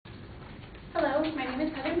Hello, my name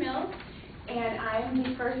is Heather Mills, and I'm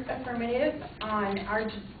the first affirmative on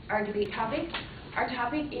our debate topic. Our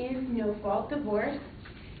topic is No Fault Divorce,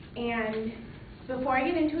 and before I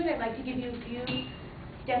get into it, I'd like to give you a few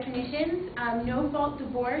definitions. No Fault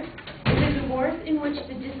Divorce is a divorce in which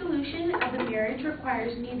the dissolution of the marriage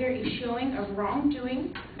requires neither a showing of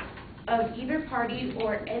wrongdoing of either party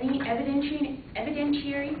or any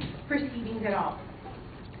evidentiary proceedings at all.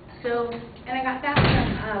 So, and I got that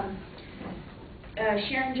from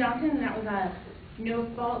Sharon Johnson, and that was a No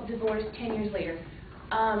Fault Divorce 10 years later.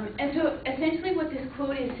 And so essentially what this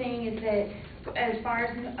quote is saying is that as far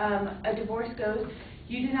as a divorce goes,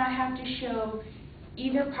 you do not have to show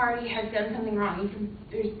either party has done something wrong.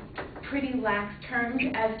 There's pretty lax terms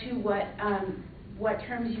as to what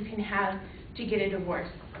terms you can have to get a divorce.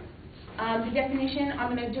 The definition,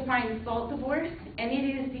 I'm going to define fault divorce, and it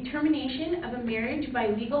is the termination of a marriage by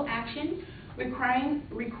legal action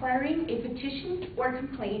requiring a petition or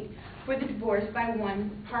complaint for the divorce by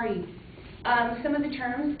one party. Some of the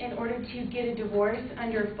terms in order to get a divorce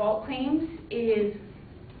under fault claims is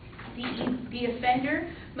the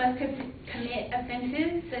offender must commit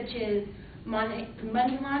offenses such as money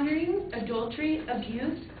laundering, adultery,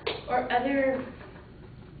 abuse, or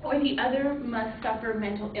the other must suffer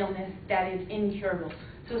mental illness that is incurable.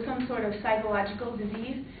 So some sort of psychological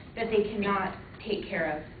disease that they cannot take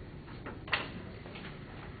care of.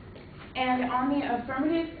 And on the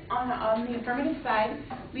affirmative side,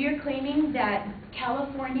 we are claiming that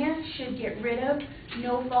California should get rid of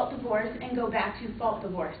no fault divorce and go back to fault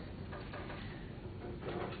divorce.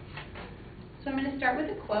 So I'm going to start with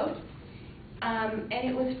a quote, and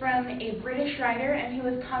it was from a British writer, and he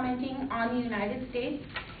was commenting on the United States,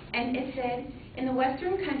 and it said, "In the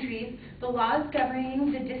Western countries, the laws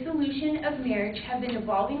governing the dissolution of marriage have been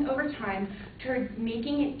evolving over time toward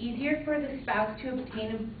making it easier for the spouse to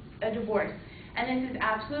obtain a divorce." And this is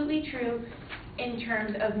absolutely true in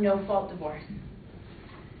terms of no fault divorce.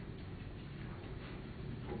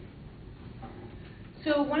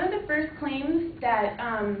 So one of the first claims that,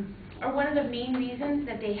 or one of the main reasons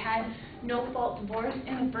that they had no fault divorce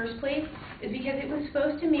in the first place is because it was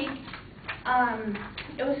supposed to make,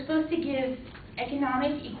 it was supposed to give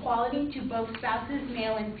economic equality to both spouses,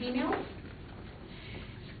 male and female.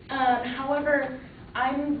 However,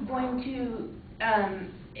 I'm going to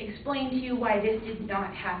explain to you why this did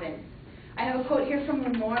not happen. I have a quote here from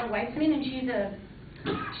Lenore Weissman, and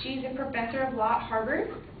she's a professor of law at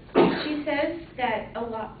Harvard. She says that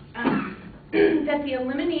that the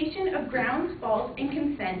elimination of grounds, fault, and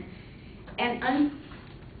consent and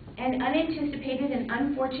unanticipated and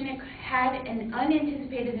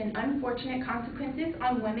unfortunate consequences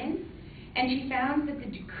on women, and she found that the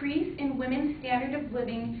decrease in women's standard of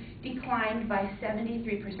living declined by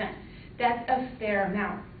 73%. That's a fair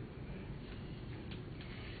amount.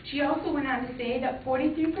 She also went on to say that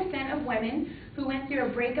 43% of women who went through a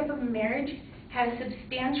breakup of a marriage had a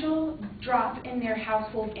substantial drop in their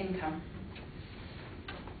household income.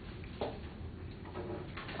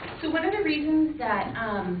 So one of the reasons that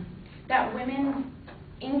that women's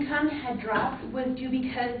income had dropped was due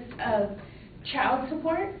because of child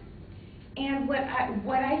support. And what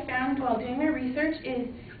I found while doing my research is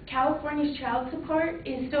California's child support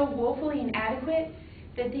is so woefully inadequate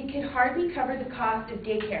that they could hardly cover the cost of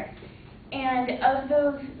daycare. And of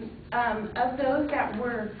those that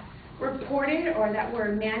were reported or that were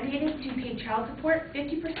mandated to pay child support,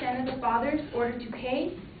 50% of the fathers ordered to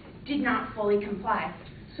pay did not fully comply.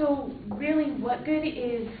 So really, what good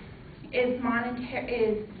is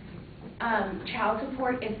child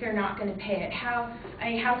support if they're not going to pay it? How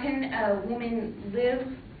can a woman live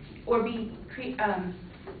or be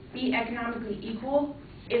economically equal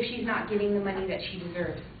if she's not getting the money that she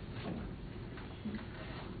deserves?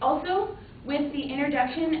 Also, with the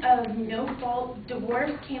introduction of no fault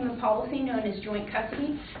divorce came a policy known as joint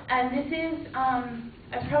custody, and this is,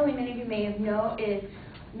 as probably many of you may have known, is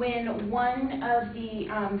when one of the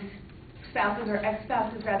spouses or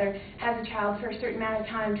ex-spouses rather has a child for a certain amount of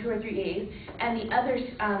time, 2 or 3 days, and the other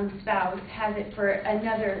spouse has it for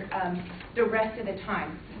another, the rest of the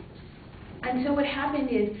time. And so what happened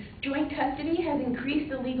is joint custody has increased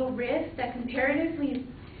the legal risk that comparatively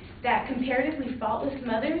faultless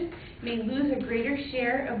mothers may lose a greater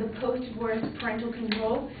share of the post-divorce parental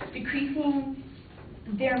control, decreasing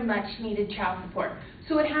their much-needed child support.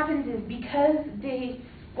 So what happens is because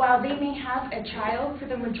while they may have a child for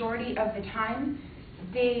the majority of the time,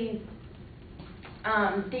 they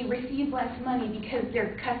receive less money because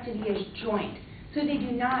their custody is joint. So they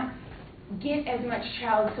do not get as much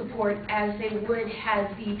child support as they would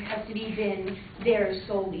had the custody been theirs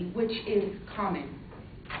solely, which is common.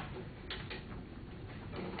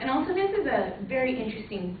 And also this is a very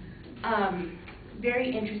interesting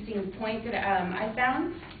point that I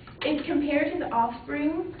found. It's compared to the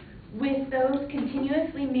offspring with those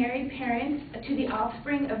continuously married parents to the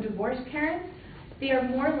offspring of divorced parents. They are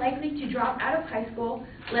more likely to drop out of high school,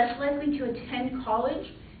 less likely to attend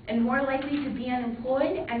college, and more likely to be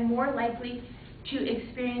unemployed, and more likely to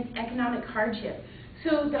experience economic hardship.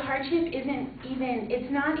 So the hardship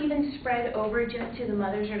it's not even spread over just to the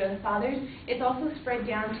mothers or to the fathers, it's also spread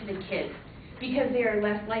down to the kids because they are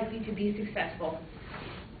less likely to be successful.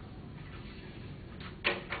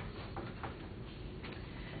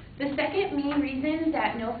 The second main reason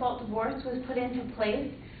that no-fault divorce was put into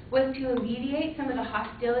place was to alleviate some of the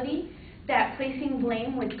hostility that placing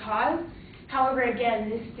blame would cause. However, again,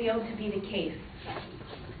 this failed to be the case.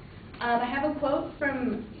 I have a quote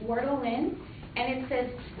from Wardell Lynn, and it says,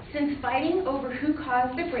 "Since fighting over who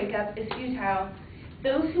caused the breakup is futile,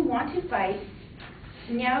 those who want to fight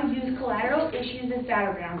now use collateral issues as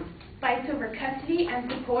battlegrounds. Fights over custody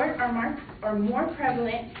and support are more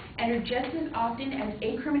prevalent and are just as often as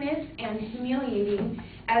acrimonious and humiliating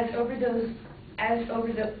as those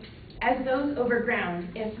over ground,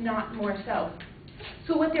 if not more so."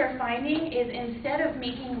 So what they're finding is instead of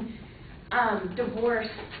making divorce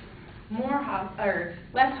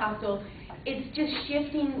less hostile, it's just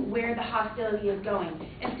shifting where the hostility is going.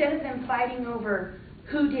 Instead of them fighting over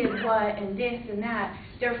who did what and this and that,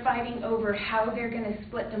 they're fighting over how they're going to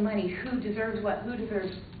split the money, who deserves what, who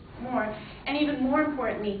deserves more, and even more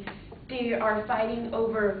importantly, they are fighting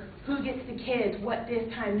over who gets the kids, what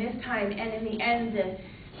this time, and in the end,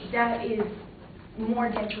 that is more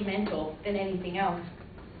detrimental than anything else.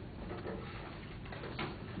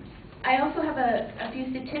 I also have a few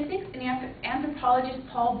statistics. Anthropologist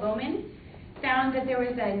Paul Bowman found that there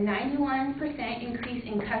was a 91% increase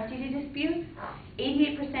in custody disputes,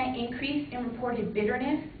 88% increase in reported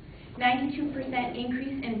bitterness, 92%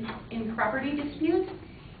 increase in property disputes,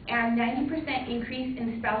 and 90% increase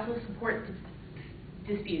in spousal support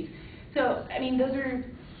disputes. So, I mean, those are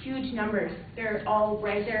huge numbers. They're all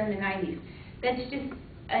right there in the 90s. That's just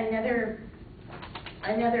another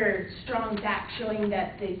strong fact showing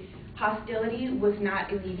that the hostility was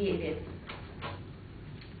not alleviated.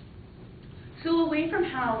 So away from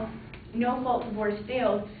how no-fault divorce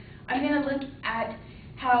failed, I'm going to look at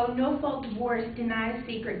how no-fault divorce denies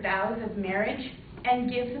sacred vows of marriage and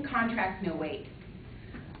gives the contract no weight.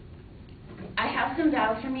 I have some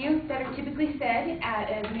vows from you that are typically said at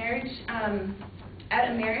a marriage,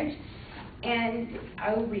 and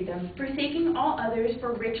I will read them. "Forsaking all others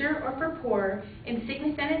for richer or for poorer, in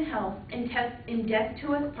sickness and in health, in death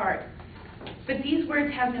to us part." But these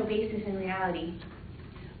words have no basis in reality.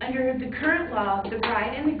 Under the current law, the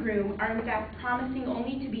bride and the groom are in fact promising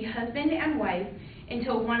only to be husband and wife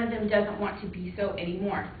until one of them doesn't want to be so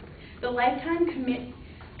anymore. The lifetime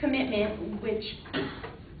commitment which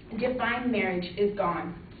defined marriage is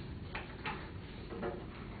gone.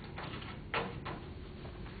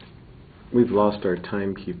 We've lost our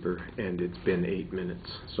timekeeper, and it's been 8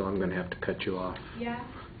 minutes, so I'm going to have to cut you off. Yeah?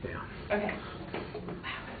 Yeah. Okay.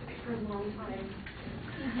 Wow, that's for a long time.